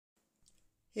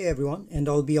Hey everyone, and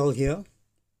all be all here,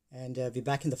 and we're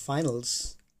back in the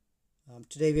finals.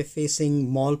 Today we're facing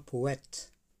Mall Poet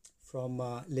from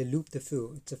Le Loup de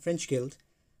Feu. It's a French guild,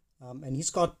 and he's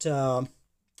got two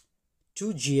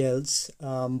GLs,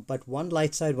 but one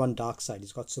light side, one dark side.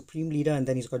 He's got Supreme Leader, and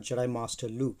then he's got Jedi Master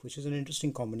Luke, which is an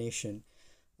interesting combination.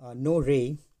 No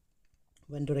Rey,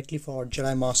 went directly for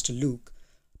Jedi Master Luke.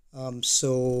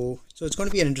 So it's going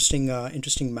to be an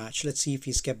interesting match. Let's see if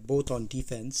he's kept both on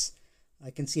defense. I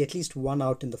can see at least one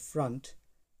out in the front.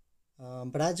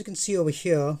 But as you can see over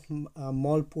here,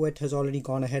 Mall Poet has already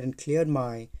gone ahead and cleared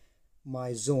my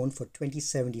zone for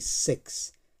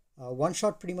 2076. One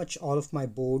shot pretty much all of my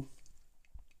board,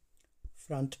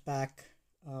 front, back,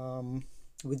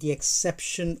 with the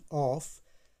exception of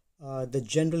the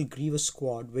General Grievous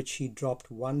squad, which he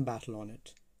dropped one battle on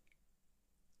it.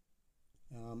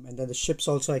 And then the ships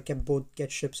also, I kept both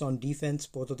get ships on defense,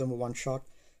 both of them were one shot.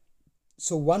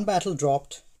 So one battle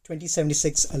dropped,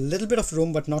 2076, a little bit of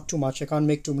room, but not too much. I can't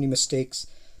make too many mistakes.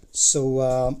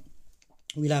 So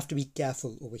we'll have to be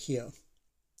careful over here.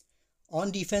 On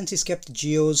defense, he's kept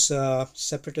Geo's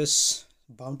Separatists,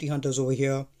 Bounty Hunters over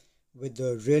here with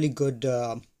the really good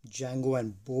Django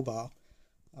and Boba.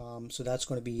 So that's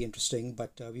going to be interesting.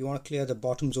 But we want to clear the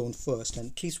bottom zone first. And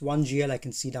at least one GL I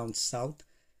can see down south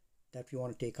that we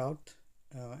want to take out.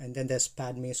 And then there's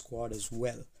Padme squad as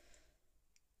well.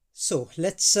 So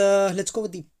let's go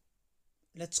with the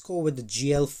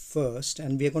GL first,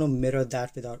 and we're going to mirror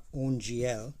that with our own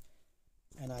GL.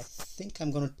 And I think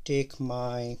I'm going to take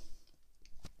my,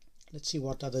 let's see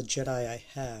what other Jedi I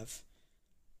have.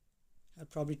 I'll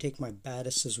probably take my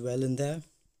Badass as well in there,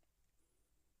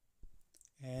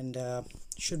 and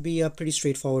should be a pretty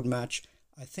straightforward match.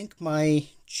 I think my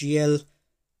GL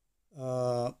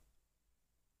no,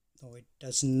 it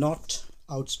does not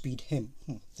outspeed him.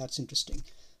 That's interesting.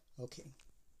 Okay,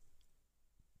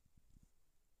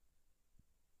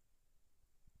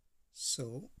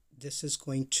 so this is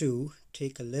going to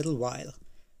take a little while.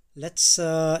 Let's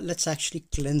actually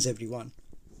cleanse everyone.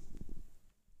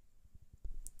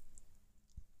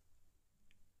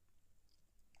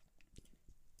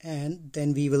 And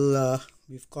then we will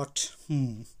we've got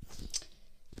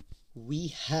we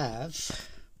have,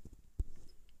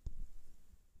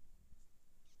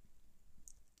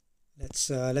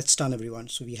 let's stun everyone.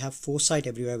 So we have foresight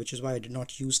everywhere, which is why I did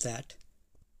not use that.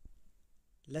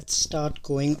 Let's start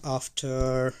going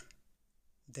after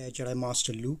their Jedi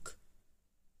Master Luke.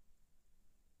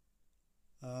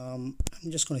 I'm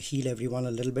just going to heal everyone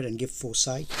a little bit and give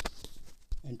foresight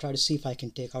and try to see if I can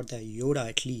take out their Yoda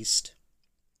at least.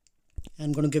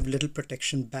 I'm going to give little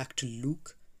protection back to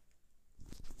Luke,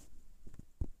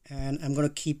 and I'm going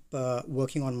to keep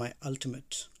working on my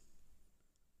ultimate.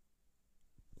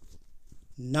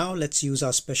 Now let's use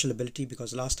our special ability,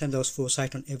 because last time there was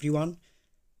foresight on everyone.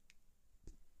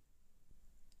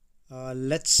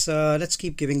 Let's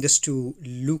keep giving this to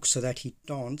Luke so that he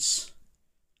taunts.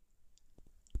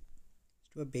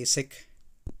 Let's do a basic.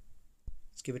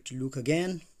 Let's give it to Luke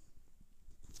again.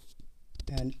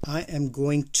 And I am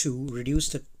going to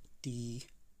reduce the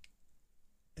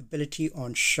ability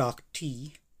on Shark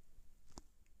T.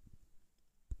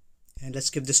 And let's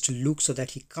give this to Luke so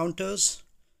that he counters.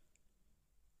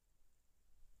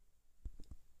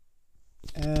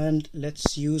 And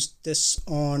let's use this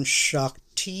on Shark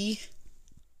T.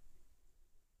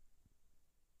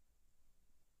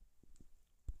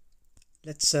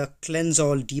 Let's cleanse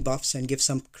all debuffs and give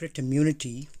some crit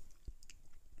immunity.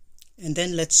 And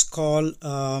then let's call,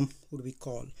 who do we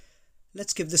call?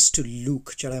 Let's give this to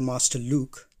Luke, Jedi Master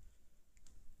Luke.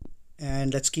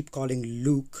 And let's keep calling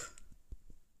Luke.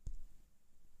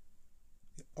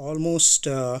 We're almost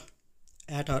at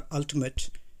our ultimate.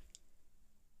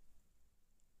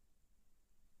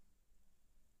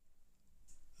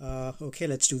 Okay,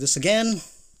 let's do this again.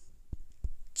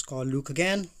 Let's call Luke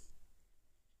again.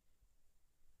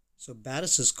 So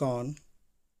Badass is gone.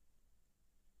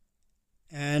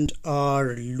 And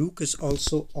our Luke is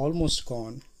also almost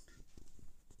gone.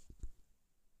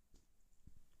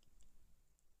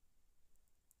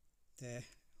 There.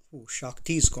 Oh,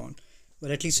 Shakti is gone.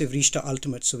 Well, at least we've reached our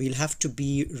ultimate, so we'll have to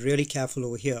be really careful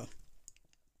over here.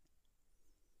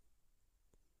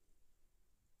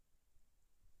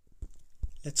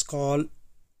 Let's call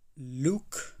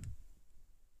Luke.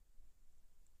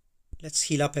 Let's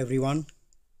heal up everyone.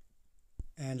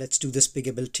 And let's do this big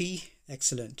ability.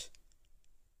 Excellent.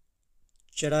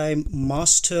 Jedi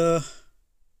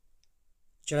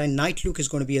Knight Luke is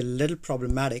going to be a little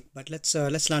problematic, but let's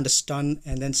land a stun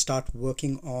and then start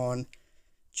working on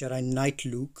Jedi Knight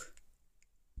Luke.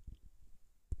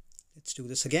 Let's do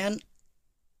this again.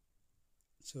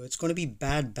 So it's going to be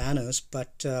bad banners,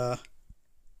 but I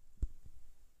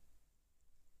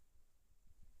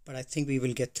think we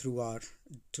will get through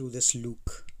this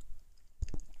Luke.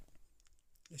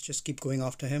 Let's just keep going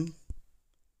after him.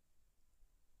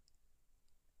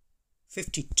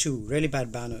 52, really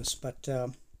bad banners, but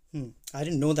I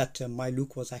didn't know that my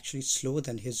Luke was actually slower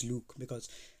than his Luke, because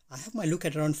I have my Luke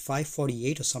at around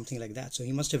 548 or something like that. So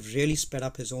he must have really sped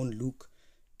up his own Luke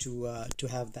to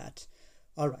have that.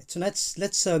 All right, so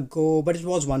let's go, but it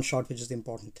was one shot, which is the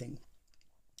important thing.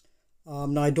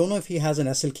 Now I don't know if he has an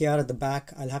SLKR at the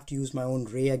back. I'll have to use my own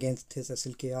Ray against his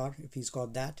SLKR if he's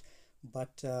got that.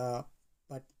 But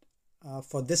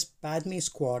for this Padme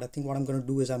squad, I think what I'm going to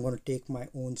do is I'm going to take my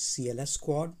own CLS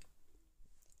squad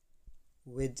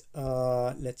with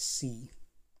let's see,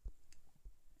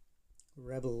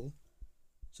 Rebel.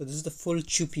 So this is the full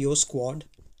Chupio squad,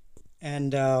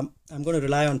 and I'm going to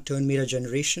rely on turn meter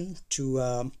generation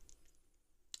to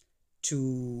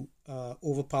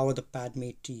overpower the Padme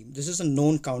team. This is a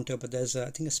known counter, but there's I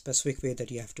think a specific way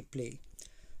that you have to play.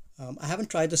 I haven't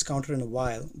tried this counter in a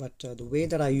while, but the way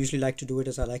that I usually like to do it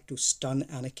is I like to stun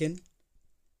Anakin,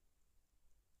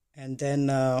 and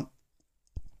then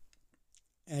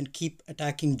and keep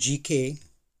attacking GK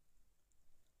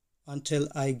until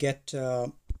I get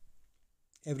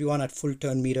everyone at full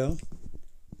turn meter.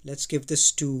 Let's give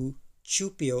this to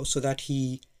Chupio so that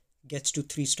he gets to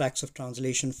 3 stacks of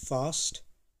translation fast.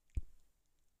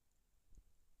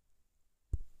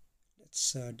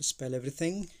 Let's dispel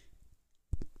everything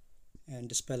and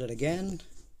dispel it again.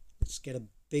 Let's get a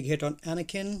big hit on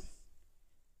Anakin,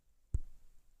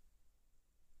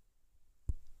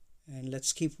 and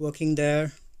let's keep working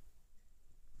there.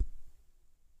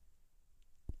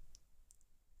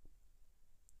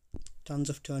 Tons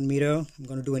of turn meter. I'm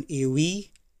going to do an AoE.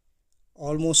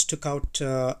 Almost took out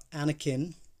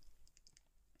Anakin.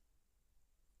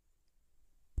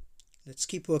 Let's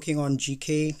keep working on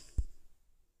GK.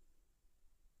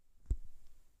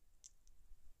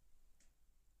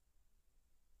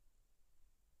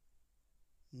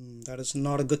 That is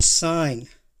not a good sign.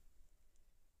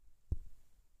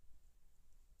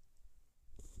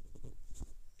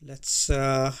 Let's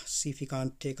see if we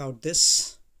can't take out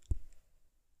this.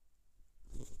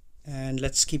 And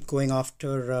let's keep going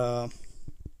after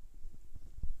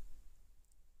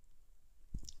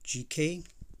GK.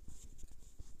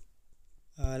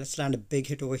 Let's land a big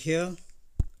hit over here.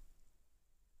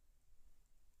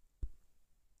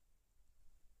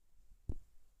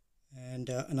 And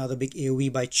another big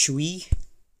AoE by Chewie.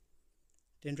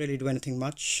 Didn't really do anything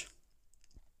much,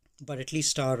 but at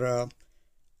least our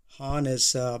Han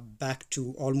is back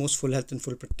to almost full health and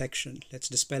full protection. Let's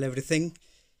dispel everything.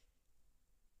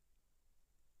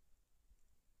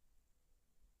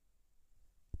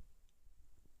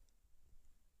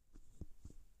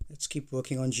 Let's keep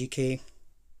working on GK.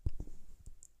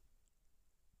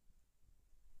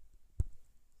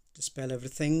 Dispel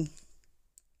everything.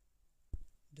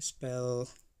 Dispel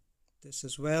this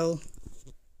as well.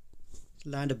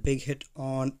 Land a big hit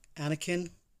on Anakin.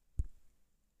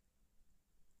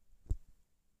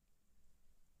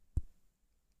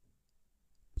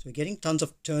 So we're getting tons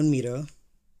of turn meter,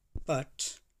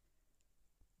 but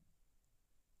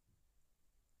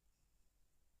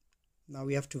now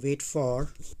we have to wait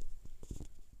for,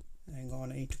 hang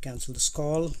on, I need to cancel this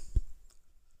call.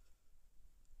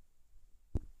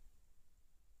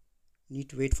 Need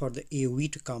to wait for the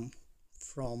AoE to come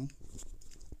from.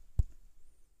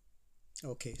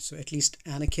 Okay, so at least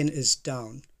Anakin is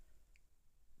down.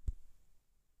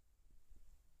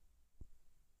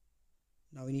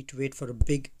 Now we need to wait for a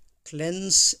big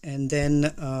cleanse and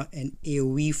then an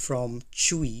AoE from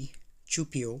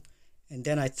Chupio, and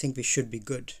then I think we should be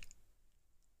good.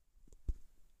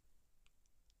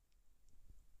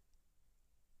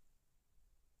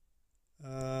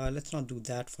 Let's not do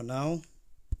that for now.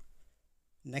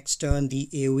 Next turn the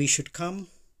AoE should come.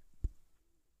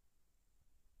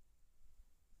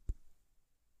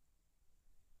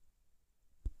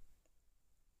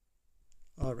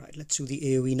 Alright, let's do the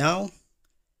AoE now.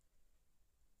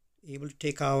 Able to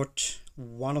take out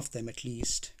one of them at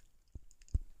least.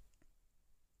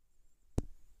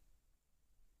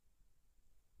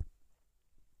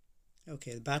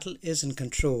 Okay, the battle is in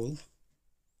control.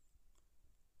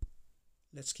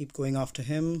 Let's keep going after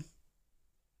him.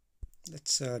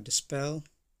 Let's dispel.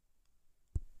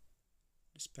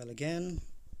 Dispel again.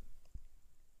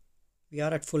 We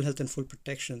are at full health and full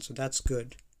protection, so that's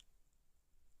good.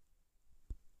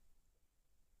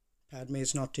 Padme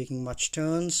is not taking much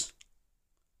turns.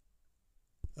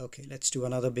 Okay, let's do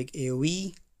another big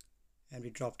AoE And we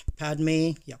dropped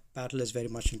Padme. Yeah, battle is very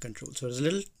much in control. So there's a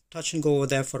little touch and go over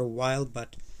there for a while,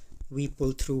 but we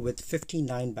pulled through with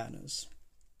 59 banners.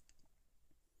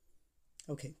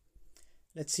 Okay,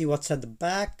 let's see what's at the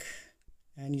back.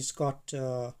 And he's got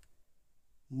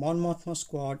Mon Mothma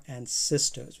Squad and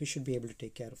Sisters. We should be able to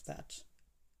take care of that.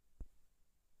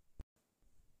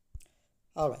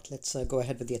 Alright, let's go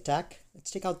ahead with the attack.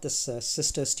 Let's take out this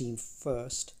Sisters team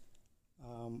first.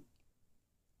 I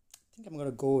think I'm going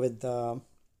to go with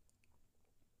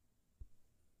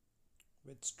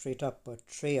straight up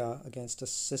Treya against the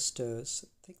Sisters.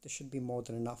 I think this should be more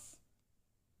than enough.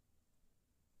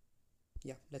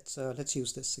 Yeah, let's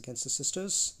use this against the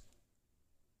Sisters.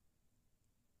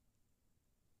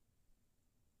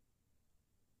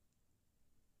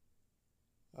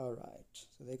 Alright,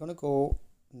 so they're gonna go.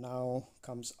 Now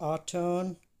comes our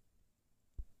turn.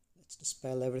 Let's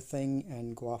dispel everything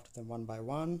and go after them one by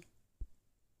one.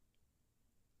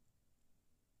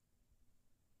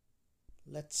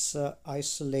 Let's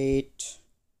isolate.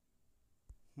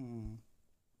 Who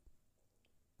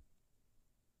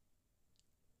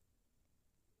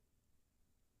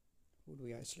do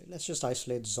we isolate? Let's just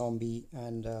isolate Zombie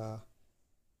and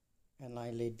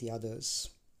annihilate the others.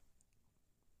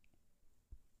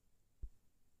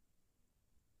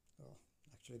 Oh,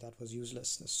 actually that was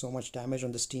useless. There's so much damage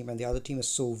on this team, and the other team is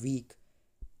so weak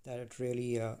that it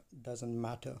really doesn't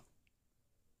matter.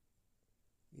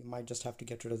 We might just have to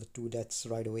get rid of the 2 deaths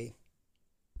right away.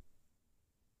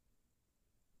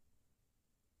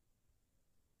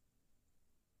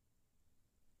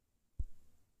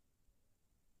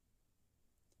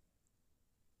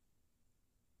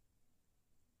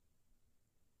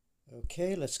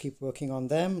 Okay, let's keep working on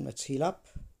them. Let's heal up.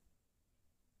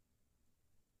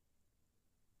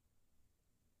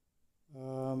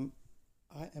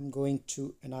 I am going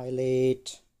to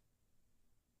annihilate,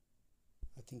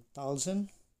 I think, 1,000.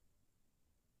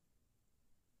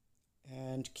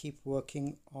 And keep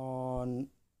working on,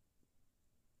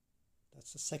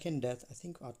 that's the second death. I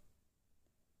think our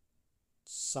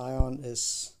Scion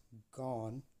is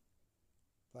gone,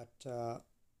 but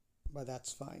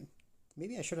that's fine.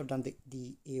 Maybe I should have done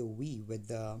the AoE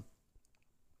with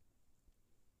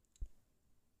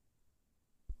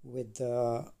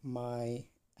my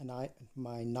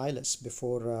Nihilus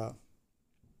before,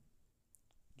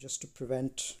 just to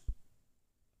prevent.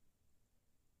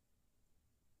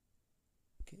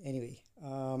 Anyway,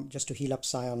 just to heal up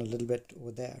Scion a little bit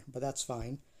over there, but that's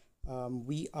fine.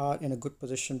 We are in a good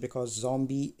position because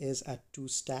Zombie is at 2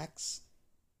 stacks,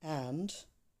 and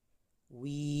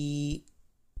we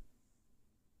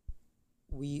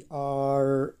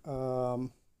are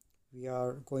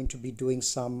going to be doing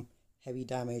some heavy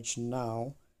damage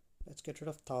now. Let's get rid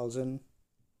of 1,000,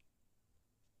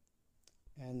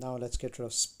 and now let's get rid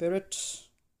of Spirit.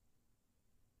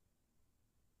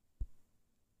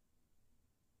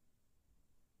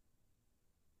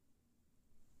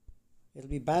 It'll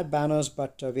be bad banners,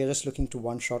 but we are just looking to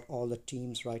one-shot all the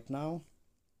teams right now.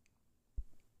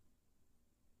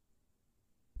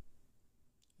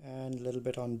 And a little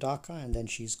bit on Daka, and then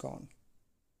she's gone.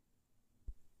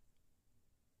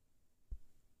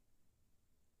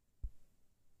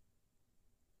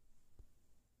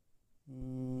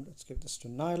 Let's give this to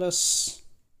Nihilus.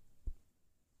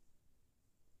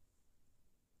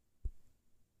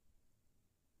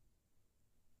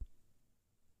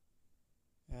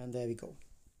 And there we go.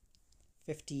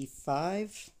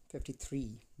 55,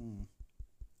 53.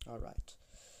 All right.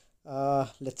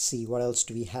 Let's see, what else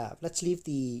do we have? Let's leave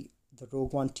the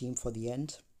Rogue One team for the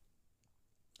end.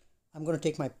 I'm going to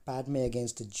take my Padme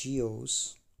against the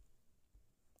Geos.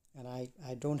 And I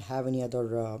don't have any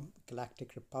other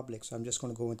Galactic Republic, so I'm just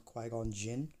going to go with Qui-Gon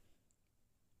Jinn.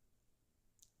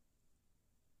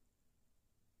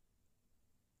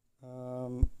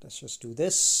 Let's just do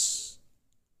this.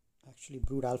 Actually,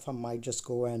 Brood Alpha might just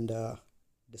go and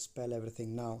dispel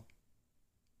everything now.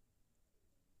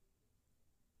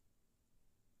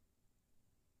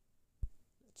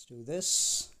 Let's do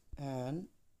this, and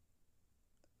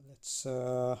let's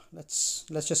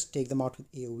just take them out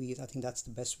with AoEs. I think that's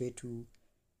the best way to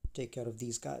take care of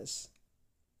these guys.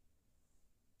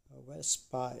 Where's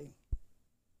Spy?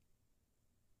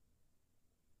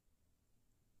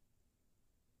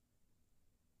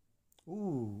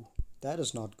 Ooh, that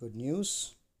is not good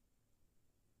news.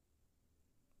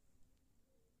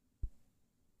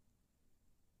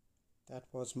 That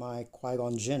was my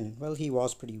Qui-Gon Jinn. Well, he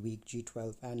was pretty weak,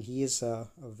 G12, and he is a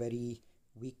very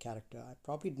weak character. I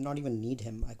probably did not even need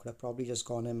him. I could have probably just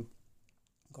gone in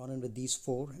with these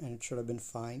 4, and it should have been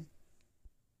fine.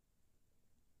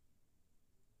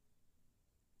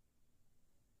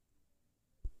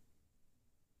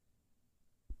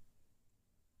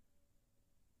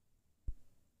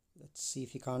 Let's see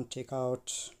if he can't take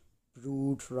out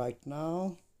Brood right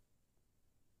now.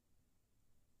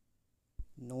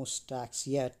 No stacks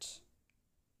yet.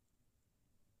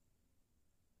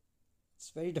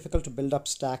 It's very difficult to build up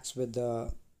stacks with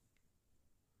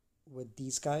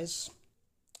these guys,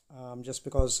 just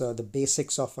because the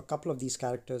basics of a couple of these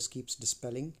characters keeps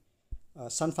dispelling.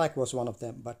 Sunfac was one of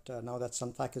them, but now that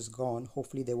Sunfac is gone,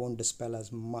 hopefully they won't dispel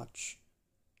as much.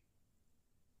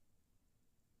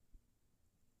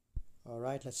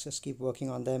 Alright, let's just keep working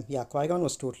on them. Yeah, Qui-Gon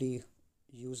was totally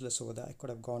useless over there. I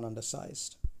could have gone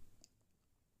undersized.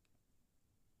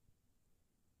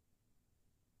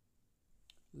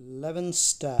 $11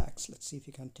 stacks. Let's see if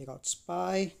you can take out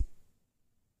Spy.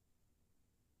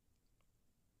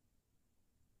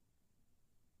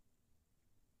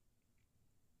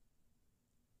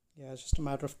 Yeah, it's just a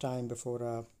matter of time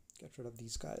before get rid of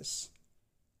these guys.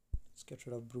 Let's get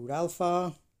rid of Brood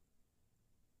Alpha.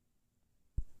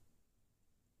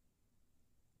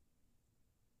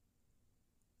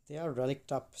 They are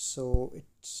relicked up, so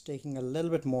it's taking a little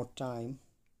bit more time.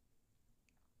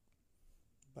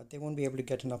 But they won't be able to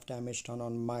get enough damage done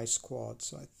on my squad,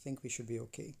 so I think we should be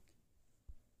okay.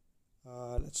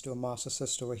 Let's do a mass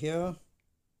assist over here.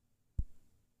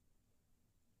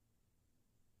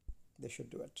 They should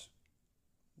do it.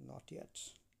 Not yet.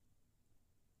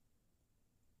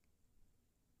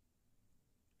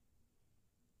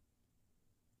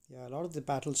 Yeah, a lot of the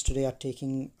battles today are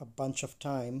taking a bunch of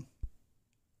time.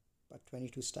 But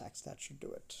 22 stacks, that should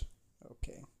do it.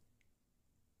 Okay.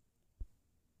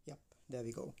 Yep, there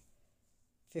we go.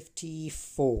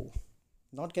 54.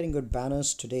 Not getting good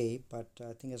banners today, but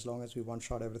I think as long as we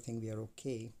one-shot everything, we are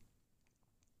okay.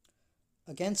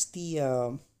 Against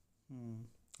the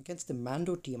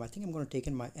Mando team, I think I'm going to take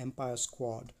in my Empire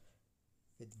squad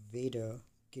with Vader,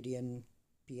 Gideon,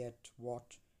 Piet,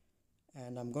 Watt,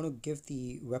 and I'm going to give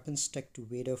the weapons tech to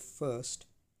Vader first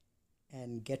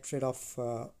and get rid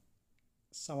of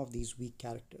some of these weak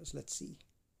characters. Let's see.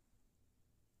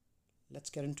 Let's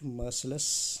get into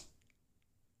Merciless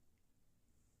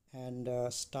and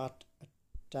start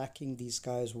attacking these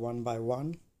guys one by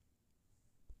one.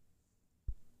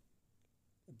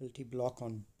 Ability block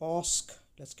on Bosk.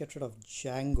 Let's get rid of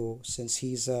Django since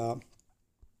he's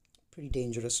pretty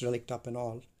dangerous, relic up and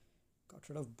all. Got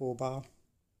rid of Boba.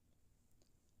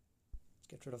 Let's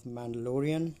get rid of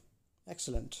Mandalorian.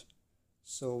 Excellent.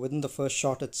 So within the first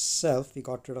shot itself, we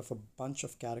got rid of a bunch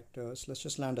of characters. Let's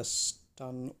just land a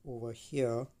stun over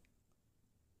here.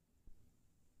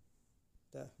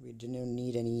 We didn't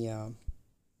need any.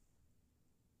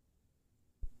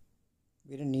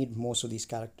 We didn't need most of these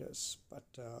characters, but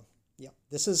yeah,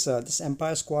 this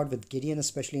Empire squad with Gideon,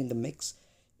 especially in the mix,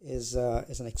 is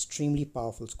an extremely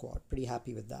powerful squad. Pretty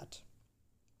happy with that.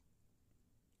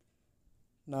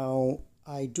 Now,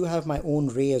 I do have my own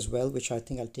Rey as well, which I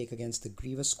think I'll take against the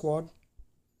Grievous squad.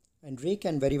 And Rey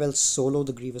can very well solo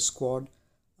the Grievous squad,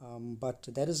 but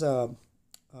there is a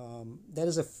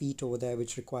feat over there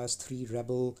which requires 3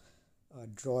 rebel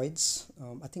droids.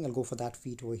 I think I'll go for that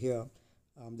feat over here.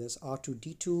 There's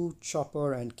R2-D2,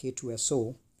 Chopper, and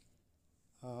K2SO.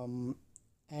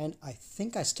 And I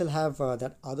think I still have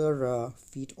that other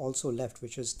feat also left,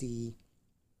 which is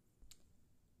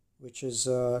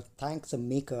Thank the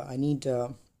Maker. I need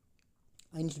to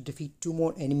defeat 2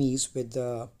 more enemies with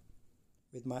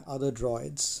my other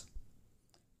droids,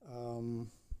 and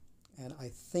I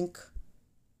think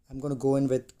I'm going to go in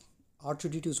with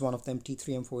R2-D2 is one of them,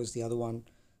 T3M4 is the other one.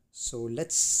 So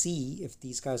let's see if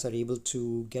these guys are able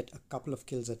to get a couple of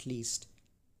kills at least.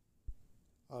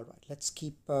 All right, let's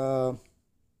keep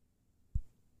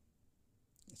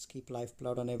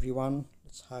lifeblood on everyone.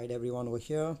 Let's hide everyone over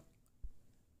here.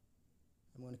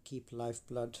 I'm going to keep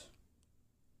lifeblood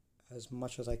as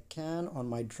much as I can on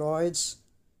my droids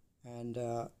and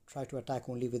try to attack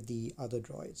only with the other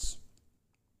droids.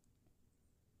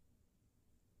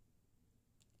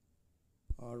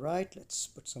 Alright, let's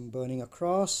put some burning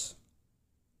across.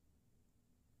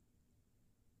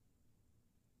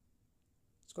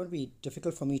 It's going to be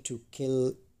difficult for me to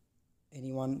kill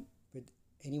anyone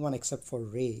except for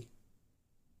Rey.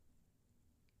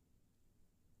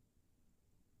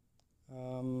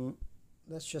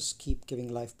 Let's just keep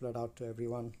giving lifeblood out to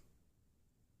everyone.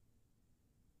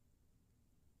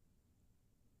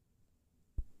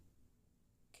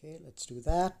 Okay, let's do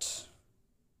that.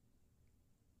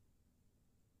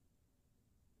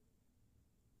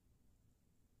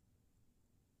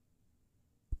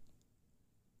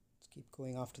 Let's keep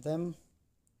going after them.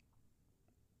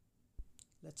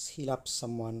 Let's heal up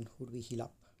someone. Who do we heal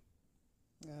up?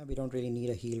 We don't really need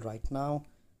a heal right now.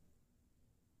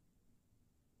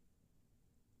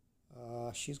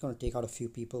 She's going to take out a few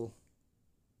people.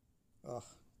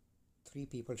 3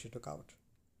 people she took out.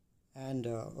 And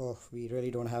oh, we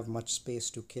really don't have much space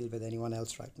to kill with anyone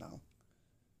else right now.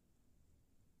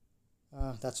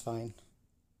 That's fine.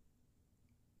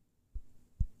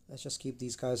 Let's just keep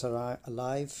these guys alive.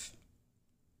 Let's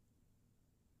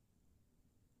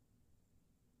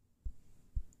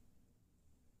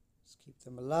keep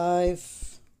them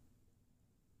alive.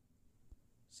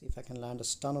 See if I can land a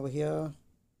stun over here.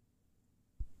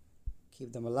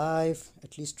 Keep them alive.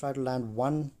 At least try to land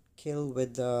 1 kill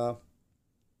with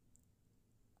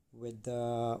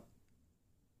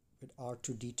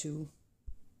R2D2.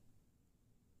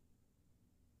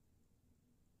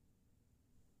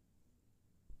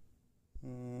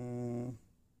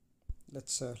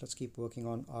 Let's keep working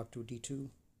on R2D2.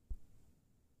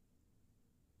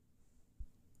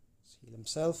 Let's heal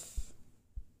himself.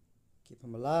 Keep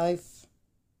him alive.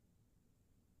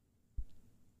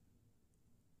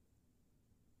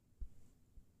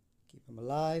 Keep him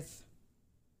alive.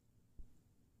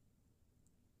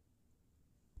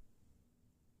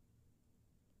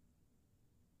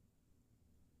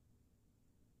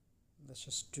 Let's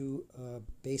just do a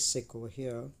basic over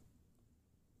here.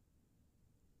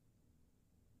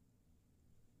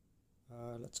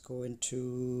 Let's go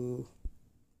into...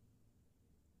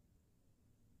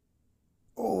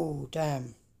 Oh,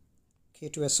 damn.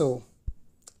 K2SO.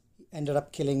 He ended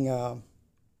up killing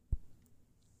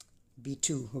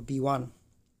B2 or B1.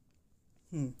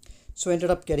 So ended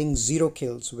up getting 0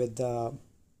 kills with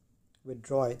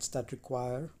droids that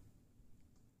require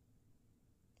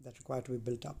to be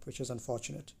built up, which is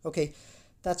unfortunate. Okay,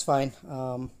 that's fine.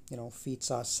 You know,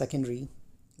 feats are secondary.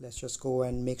 Let's just go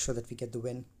and make sure that we get the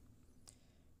win.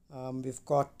 We've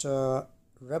got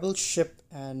Rebel ship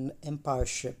and Empire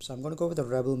ship. So I'm going to go with the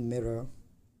Rebel mirror.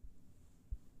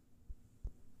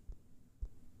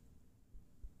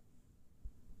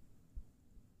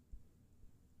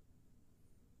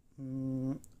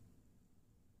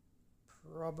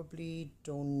 Probably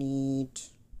don't need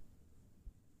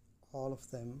all of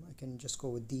them. I can just go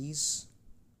with these.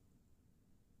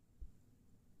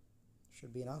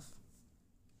 Should be enough.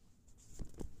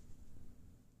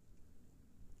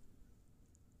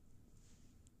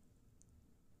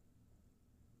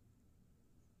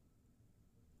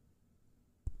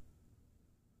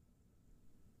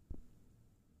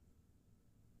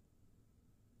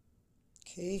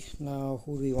 Okay, now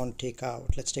who do we want to take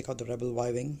out? Let's take out the Rebel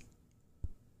Y-Wing.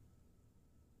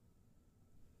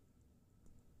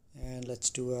 And let's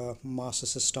do a mass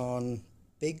assist on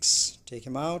Biggs. Take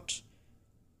him out.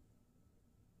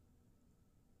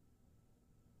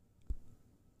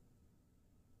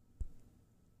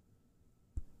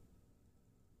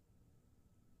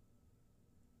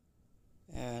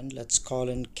 And let's call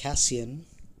in Cassian.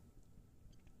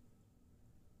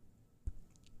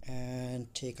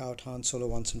 And take out Han Solo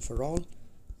once and for all.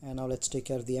 And now let's take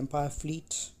care of the Empire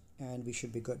fleet and we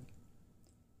should be good.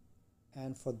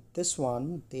 And for this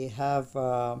one, they have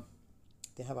a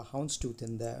Houndstooth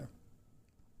in there.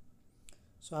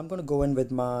 So I'm going to go in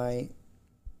with my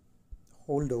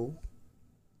Holdo.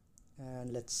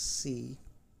 And let's see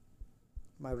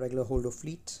my regular Holdo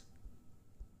fleet.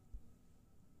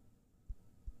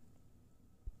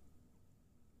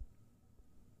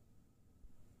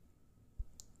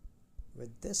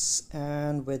 With this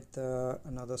and with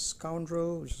another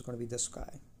scoundrel, which is going to be this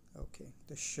guy. Okay,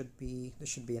 this should be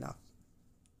enough.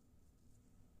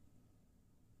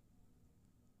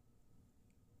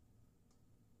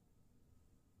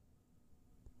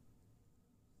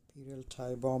 Imperial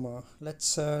TIE bomber.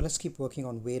 Let's keep working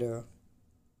on Vader.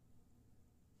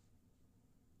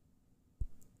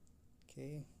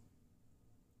 Okay.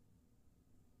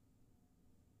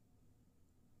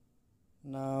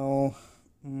 Now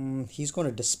he's going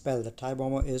to dispel. The TIE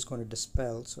bomber is going to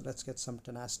dispel. So let's get some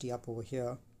tenacity up over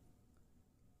here.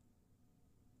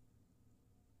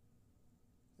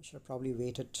 I should have probably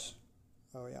waited.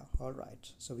 Oh yeah, all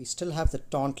right. So we still have the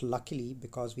taunt, luckily,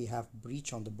 because we have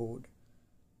breach on the board.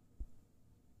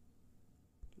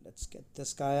 Let's get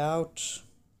this guy out.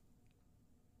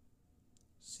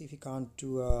 See if he can't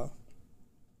do a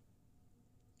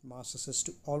mass assist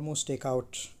to almost take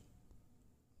out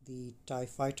the TIE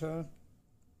fighter.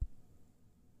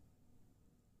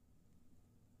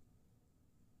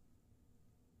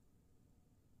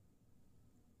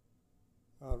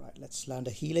 Alright, let's land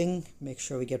a healing. Make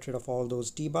sure we get rid of all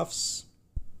those debuffs.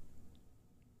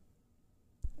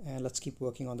 And let's keep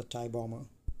working on the TIE bomber.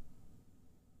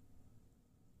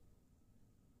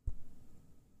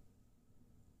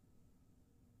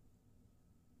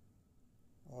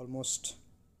 Almost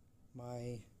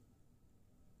my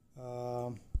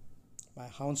My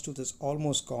houndstooth is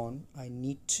almost gone. I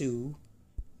need to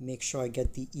make sure I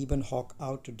get the Ebon Hawk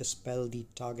out to dispel the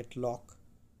target lock.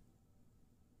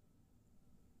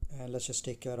 And let's just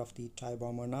take care of the TIE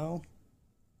Bomber now.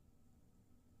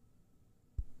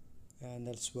 And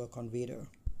let's work on Vader.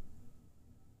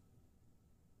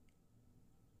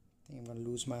 I think I'm going to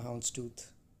lose my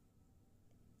houndstooth.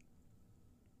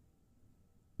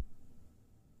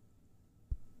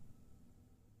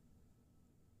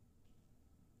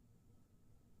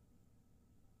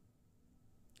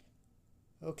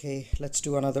 Okay, let's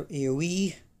do another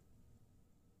AoE.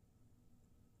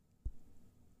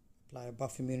 Apply a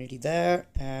buff immunity there,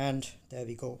 and there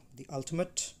we go. The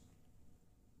ultimate.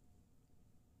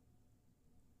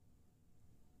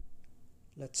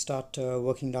 Let's start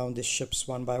working down these ships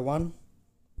one by one.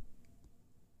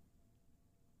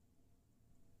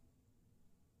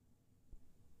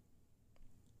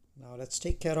 Now let's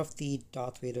take care of the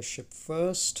Darth Vader ship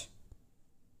first.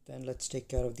 Then let's take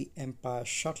care of the Empire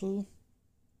shuttle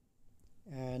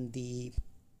and the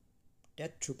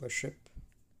Death Trooper ship.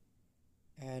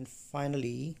 And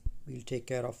finally, we'll take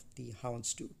care of the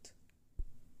houndstooth.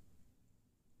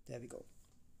 There we go.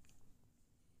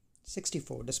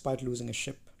 64 despite losing a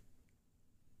ship.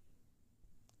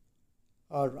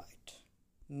 Alright,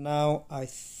 now I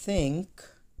think,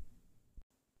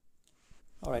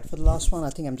 alright, for the last one I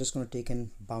think I'm just going to take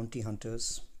in bounty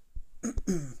hunters.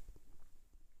 Let's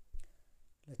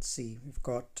see, we've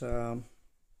got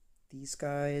these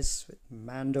guys with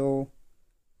Mando.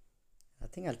 I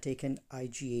think I'll take in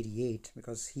IG-88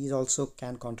 because he also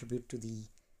can contribute to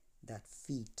that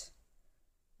feat.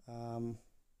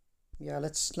 Yeah,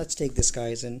 let's take this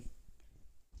guys in.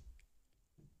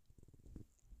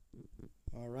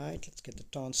 All right, let's get the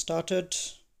taunt started,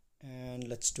 and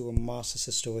let's do a mass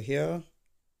assist over here,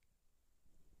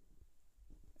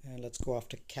 and let's go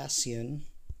after Cassian.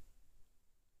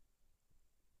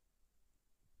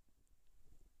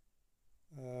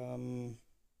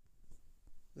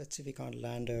 Let's see if we can't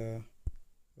land a,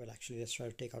 well, actually let's try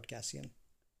to take out Cassian.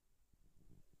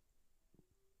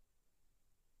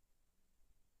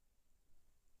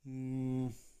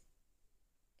 Let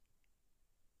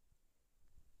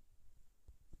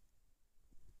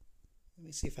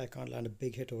me see if I can't land a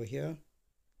big hit over here.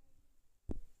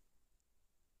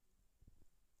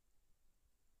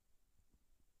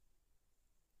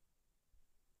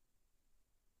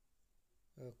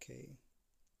 Okay.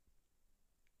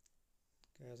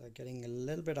 Guys are getting a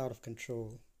little bit out of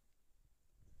control.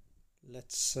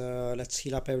 Let's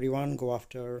heal up everyone, go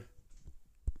after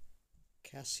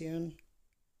Cassian.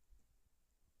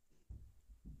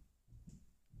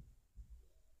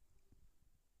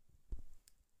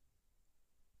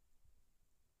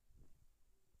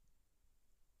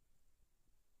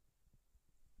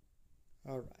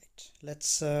 All right,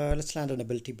 let's land an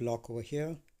ability block over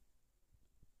here.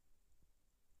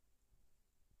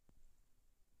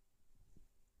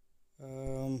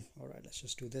 All right, let's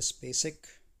just do this basic.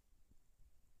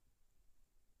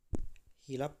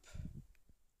 Heal up.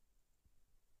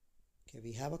 Okay,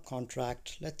 we have a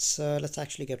contract. Let's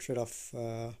actually get rid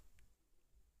of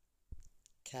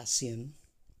Cassian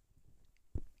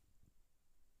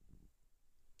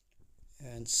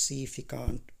and see if we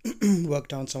can't work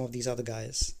down some of these other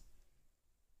guys.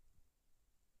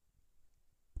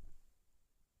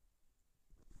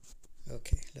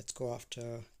 Okay, let's go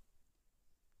after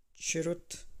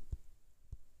Chirrut.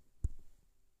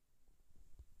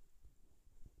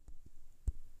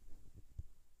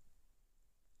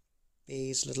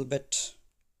 Base a little bit.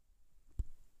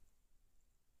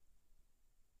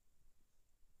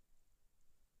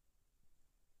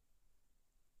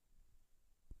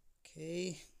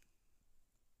 Okay.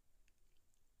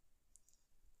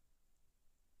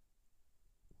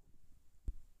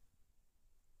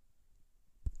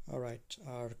 All right,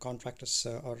 our contract is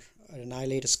or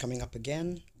Annihilate is coming up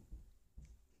again.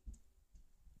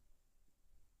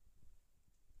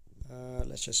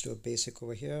 Let's just do a basic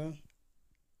over here.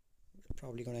 We're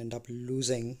probably going to end up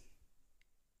losing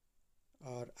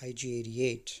our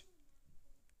IG-88.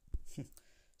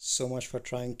 So much for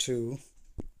trying to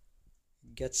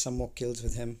get some more kills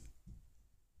with him.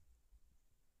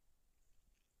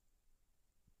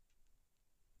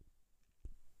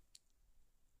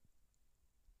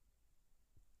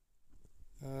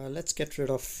 Let's get rid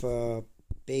of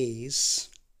base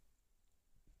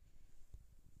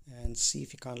and see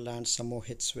if we can't land some more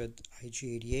hits with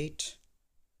IG-88.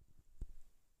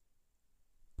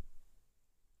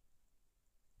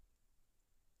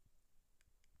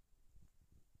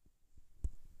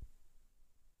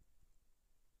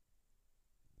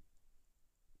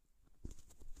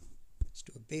 Let's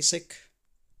do a basic.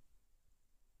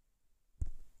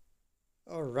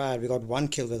 All right, we got one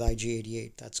kill with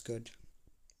IG-88. That's good.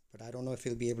 But I don't know if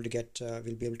we'll be able to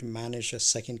we'll be able to manage a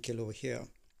second kill over here.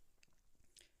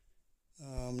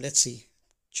 Let's see.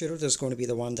 Chirrut is going to be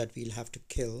the one that we'll have to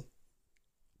kill.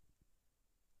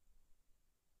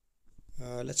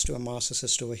 Let's do a mass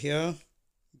assist over here.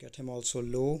 Get him also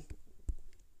low.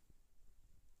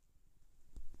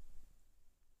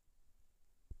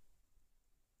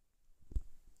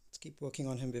 Let's keep working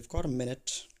on him. We've got a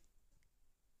minute.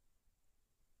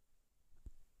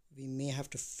 We may have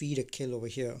to feed a kill over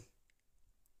here.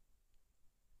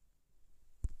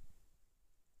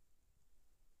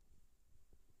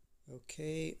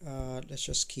 Okay, let's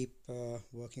just keep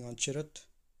working on Chirrut.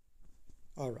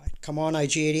 All right, come on,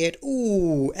 IG-88.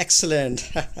 Ooh,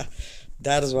 excellent.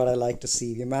 That is what I like to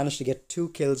see. We managed to get 2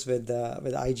 kills with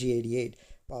IG-88.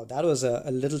 Wow, that was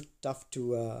a little tough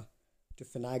to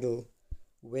finagle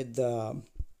with the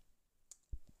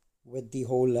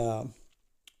whole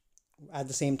at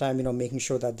the same time, making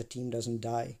sure that the team doesn't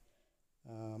die.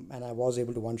 And I was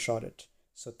able to one-shot it.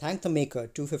 So thank the maker,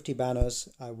 250 banners.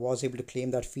 I was able to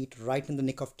claim that feat right in the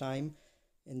nick of time,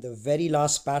 in the very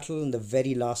last battle, in the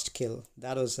very last kill.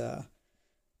 That was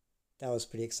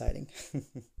pretty exciting.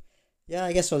 Yeah,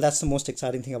 I guess, well, that's the most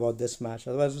exciting thing about this match.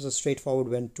 Otherwise, it was a straightforward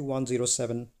win,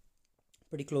 2-1-0-7.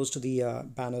 Pretty close to the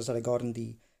banners that I got in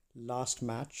the last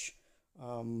match.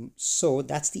 So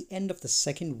that's the end of the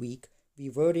second week. We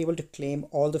were able to claim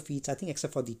all the feats, I think,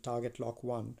 except for the target lock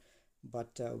 1.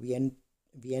 But we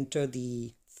enter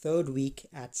the third week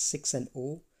at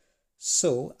 6-0.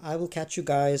 So I will catch you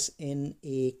guys in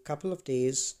a couple of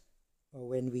days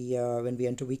when we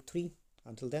enter week 3.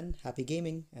 Until then, happy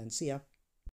gaming and see ya.